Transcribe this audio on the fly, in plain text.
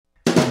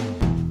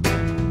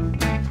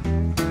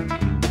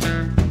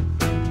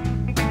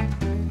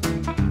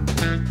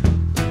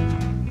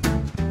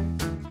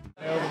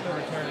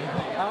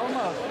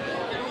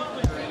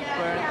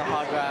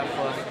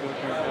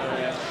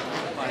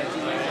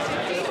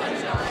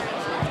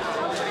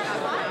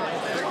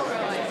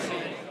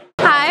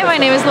my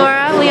name is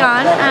Laura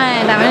Leon,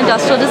 and I'm an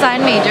industrial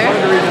design major.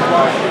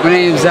 My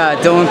name is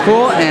Dylan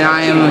Poole, and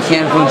I am a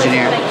mechanical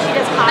engineer.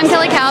 I'm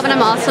Kelly Calvin, I'm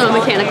also a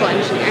mechanical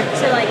engineer.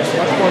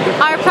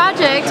 Our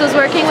project was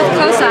working with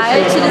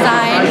COSI to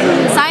design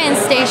science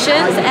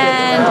stations,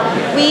 and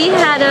we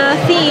had a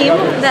theme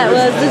that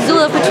was the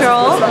Zula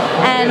Patrol,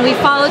 and we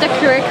followed a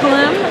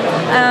curriculum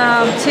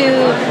to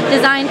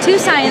design 2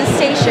 science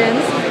stations.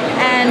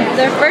 And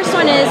the first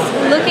one is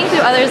looking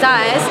through others'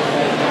 eyes,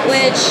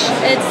 which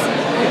its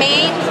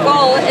main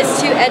goal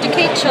is to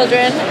educate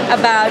children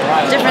about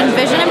different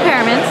vision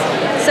impairments.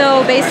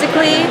 So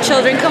basically,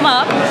 children come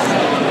up,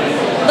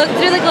 look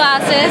through the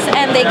glasses,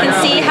 and they can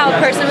see how a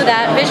person with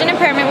that vision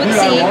impairment would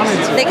see.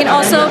 They can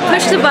also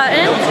push the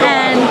button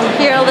and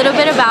hear a little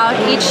bit about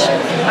each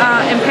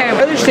impairment.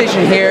 The other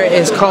station here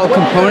is called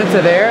Components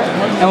of Air,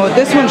 and what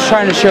this one's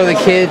trying to show the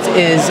kids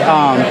is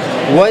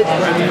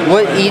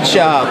what each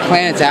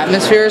planet's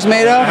atmosphere is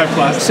made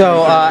of.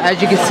 So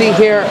as you can see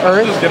here,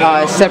 Earth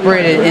is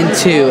separated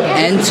into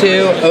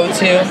N2,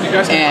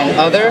 O2, and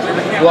other,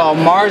 while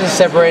Mars is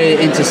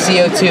separated into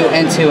CO2,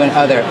 N2, and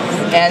other.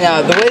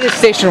 And the way this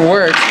station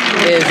works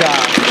is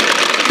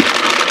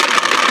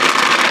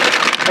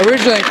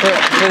originally for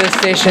this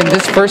station,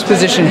 this first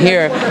position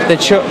here,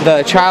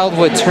 the child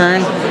would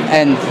turn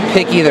and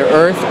pick either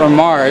Earth or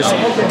Mars,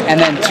 and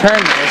then turn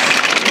this,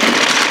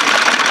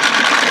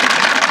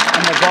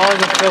 and the balls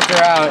would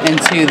filter out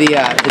into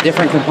the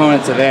different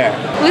components of air.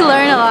 We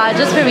learn a lot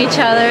just from each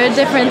other,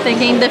 different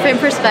thinking, different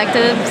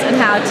perspectives, and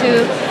how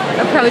to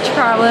approach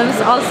problems.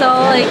 Also,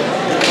 like,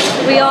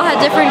 we all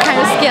had different kind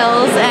of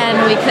skills,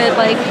 and we could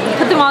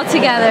put them all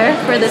together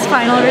for this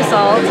final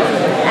result.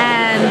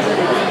 And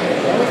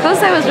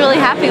COSI was really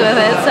happy with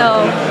it,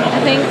 so I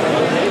think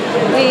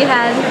we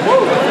had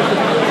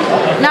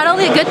not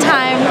only a good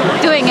time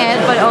doing it,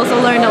 but also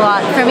learned a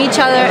lot from each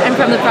other and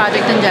from the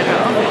project in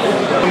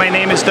general. My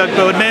name is Doug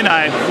Bodeman.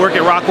 I work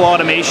at Rockwell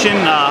Automation.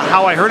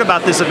 How I heard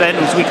about this event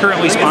is we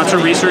currently sponsor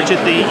research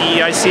at the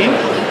EEIC,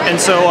 and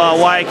so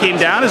why I came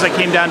down is I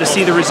came down to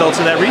see the results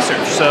of that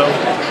research.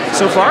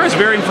 So far, I was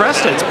very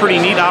impressed. It's a pretty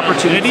neat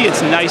opportunity.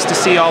 It's nice to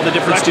see all the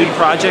different student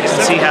projects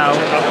and see how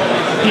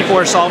people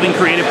are solving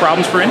creative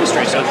problems for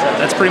industry. So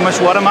that's pretty much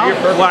why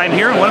I'm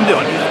here and what I'm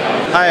doing.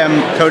 Hi,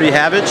 I'm Cody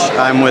Havich.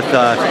 I'm with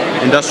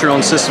Industrial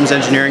and Systems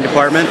Engineering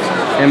Department,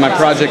 and my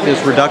project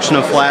is reduction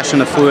of flash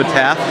in a fluid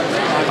path,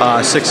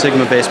 Six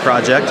Sigma based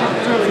project.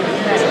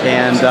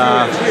 And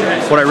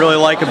what I really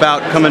like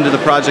about coming to the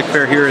project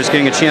fair here is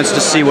getting a chance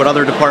to see what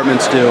other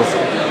departments do.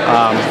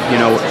 You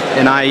know,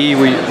 in IE,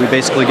 we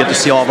basically get to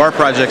see all of our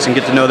projects and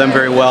get to know them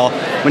very well.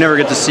 We never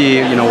get to see,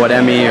 you know, what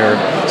ME or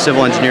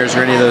civil engineers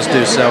or any of those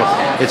do, so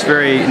it's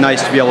very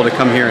nice to be able to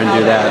come here and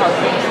do that.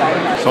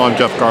 So I'm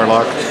Jeff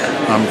Garlock.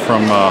 I'm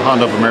from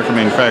Honda of American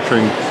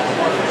Manufacturing.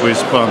 We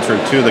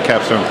sponsored 2 of the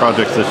Capstone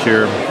projects this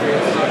year.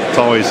 It's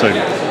always a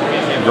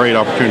great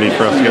opportunity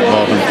for us to get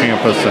involved in the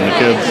campus and the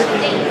kids,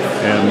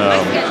 and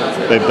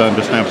they've done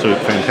just an absolute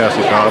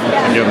fantastic job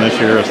again this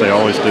year, as they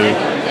always do.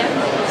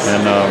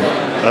 And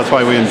that's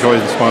why we enjoy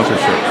the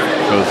sponsorship,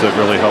 because it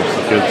really helps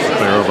the kids with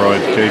their overall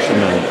education,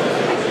 and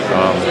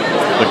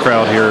the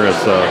crowd here is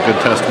a good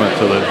testament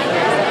to the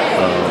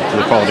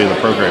quality of the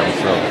program,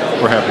 so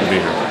we're happy to be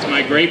here. It's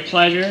my great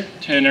pleasure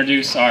to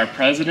introduce our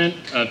president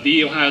of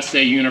The Ohio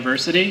State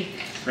University,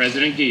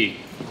 President Gee.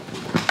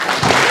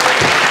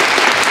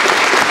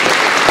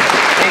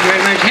 Thank you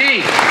very much.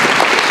 Hey!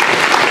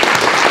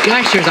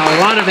 Gosh, there's a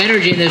lot of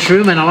energy in this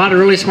room and a lot of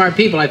really smart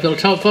people. I feel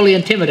fully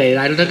intimidated.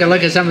 I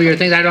look at some of your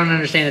things. I don't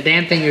understand a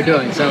damn thing you're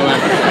doing. So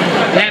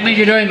that means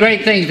you're doing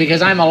great things,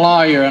 because I'm a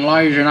lawyer, and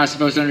lawyers are not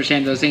supposed to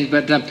understand those things.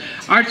 But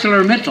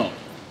ArcelorMittal,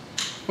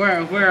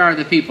 where are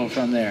the people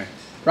from there?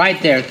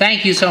 Right there.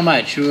 Thank you so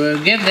much. We'll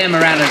give them a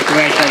round of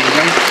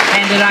congratulations.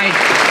 And did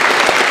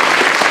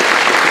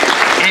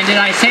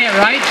I say it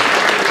right?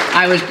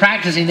 I was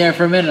practicing there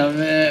for a minute.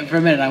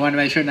 I wanted to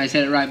make sure I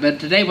said it right. But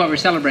today, what we're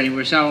celebrating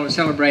the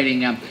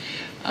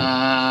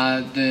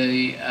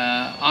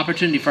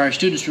opportunity for our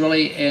students to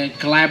really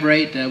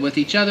collaborate with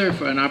each other,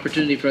 for an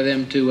opportunity for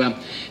them to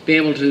be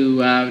able to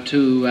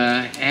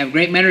have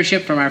great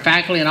mentorship from our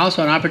faculty, and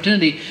also an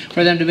opportunity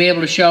for them to be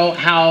able to show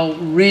how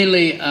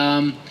really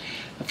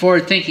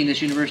forward-thinking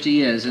this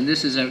university is. And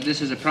this is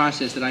a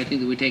process that I think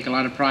that we take a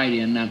lot of pride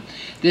in.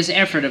 This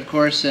effort, of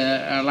course,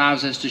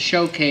 allows us to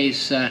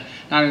showcase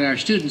not only our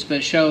students,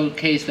 but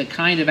showcase the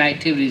kind of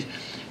activities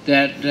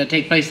that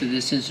take place at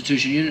this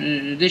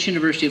institution. This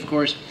university, of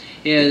course,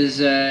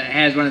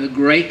 has one of the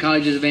great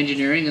colleges of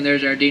engineering, and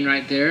there's our dean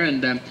right there,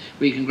 and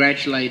we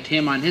congratulate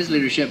him on his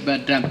leadership.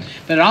 But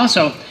it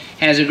also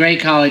has a great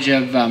college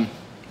of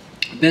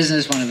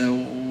business, one of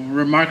the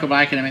remarkable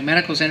academic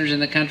medical centers in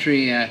the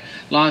country,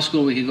 law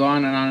school. We could go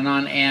on and on and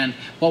on. And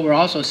what we're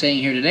also saying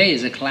here today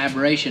is a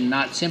collaboration,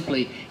 not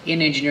simply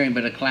in engineering,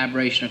 but a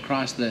collaboration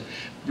across the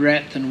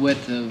breadth and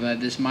width of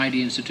this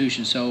mighty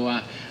institution.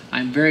 So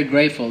I'm very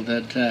grateful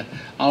that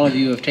all of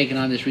you have taken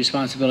on this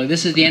responsibility.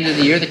 This is the end of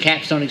the year, the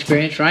Capstone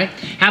experience, right?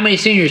 How many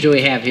seniors do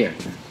we have here?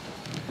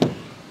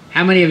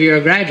 How many of you are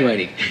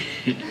graduating?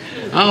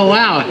 Oh,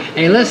 wow.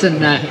 Hey, listen,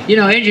 you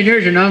know,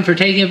 engineers are known for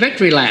taking a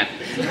victory lap.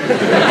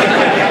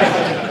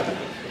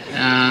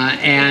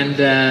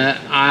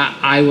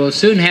 I will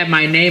soon have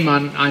my name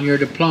on your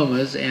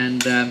diplomas,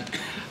 and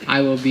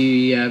I will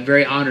be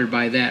very honored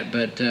by that.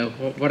 But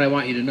what I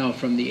want you to know,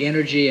 from the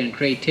energy and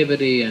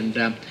creativity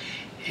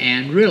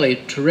and really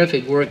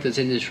terrific work that's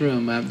in this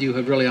room, you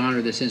have really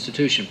honored this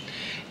institution.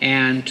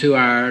 And to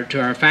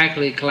our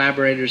faculty,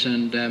 collaborators,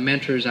 and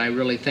mentors, I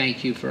really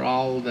thank you for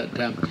all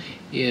that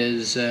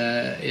is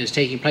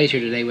taking place here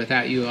today.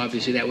 Without you,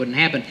 obviously, that wouldn't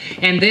happen.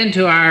 And then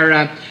to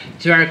our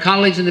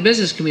colleagues in the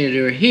business community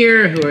who are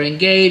here, who are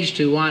engaged,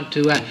 who want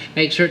to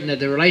make certain that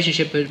the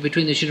relationship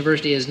between this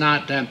university is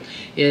not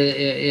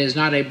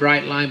a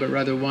bright line, but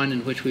rather one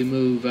in which we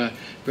move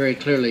very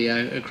clearly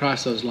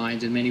across those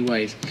lines in many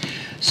ways.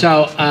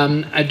 So, are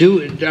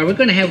we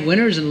going to have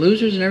winners and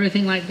losers and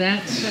everything like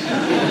that?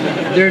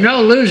 There are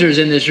no losers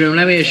in this room,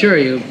 let me assure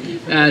you.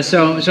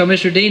 So,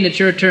 Mr. Dean, it's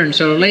your turn.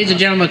 So, ladies and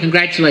gentlemen,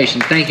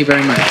 congratulations. Thank you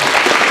very much.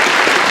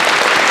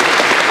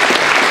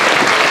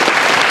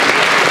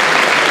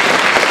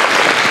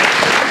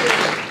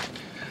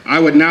 I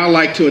would now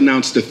like to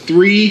announce the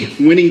 3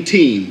 winning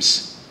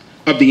teams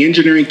of the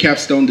Engineering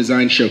Capstone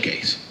Design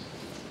Showcase.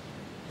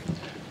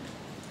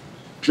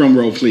 Drum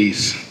roll,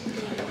 please.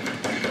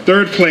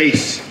 3rd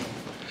place,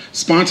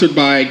 sponsored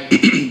by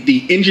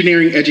the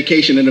Engineering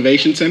Education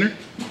Innovation Center,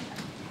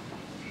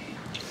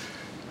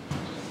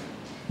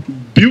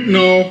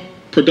 Butenol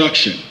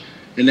Production,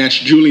 and that's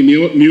Julie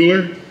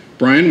Mueller,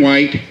 Brian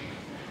White,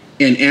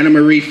 and Anna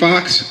Marie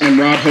Fox and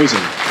Rod Hosen.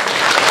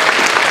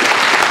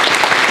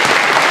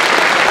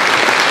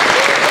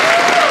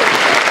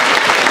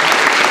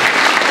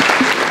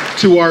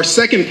 To our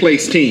 2nd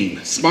place team,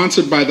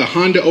 sponsored by the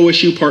Honda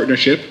OSU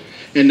Partnership,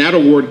 and that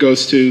award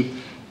goes to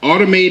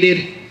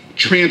Automated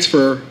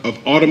Transfer of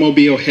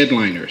Automobile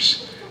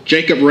Headliners,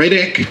 Jacob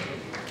Redek,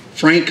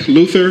 Frank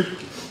Luther,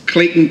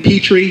 Clayton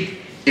Petrie,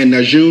 and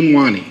Najun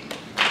Wani.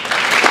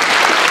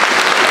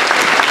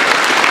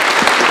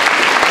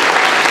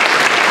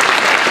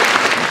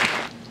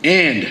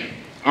 And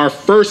our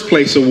 1st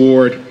place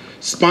award,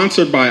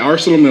 sponsored by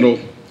ArcelorMittal,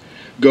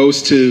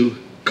 goes to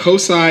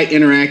COSI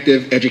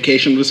Interactive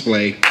Educational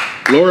Display,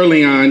 Laura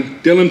Leon,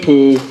 Dylan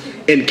Poole,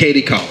 and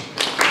Katie Call.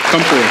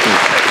 Come forward,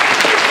 please.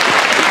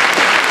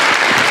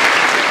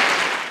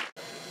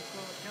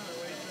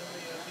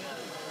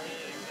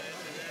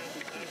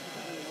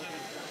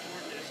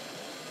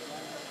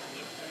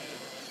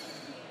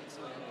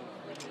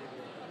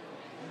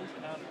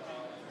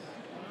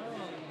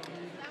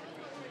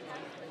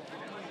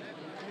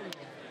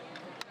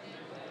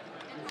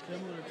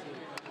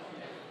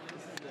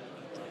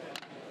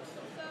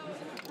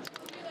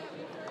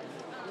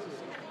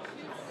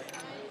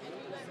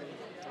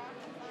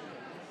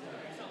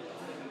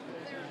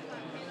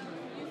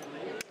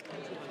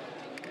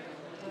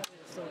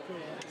 So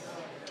cool.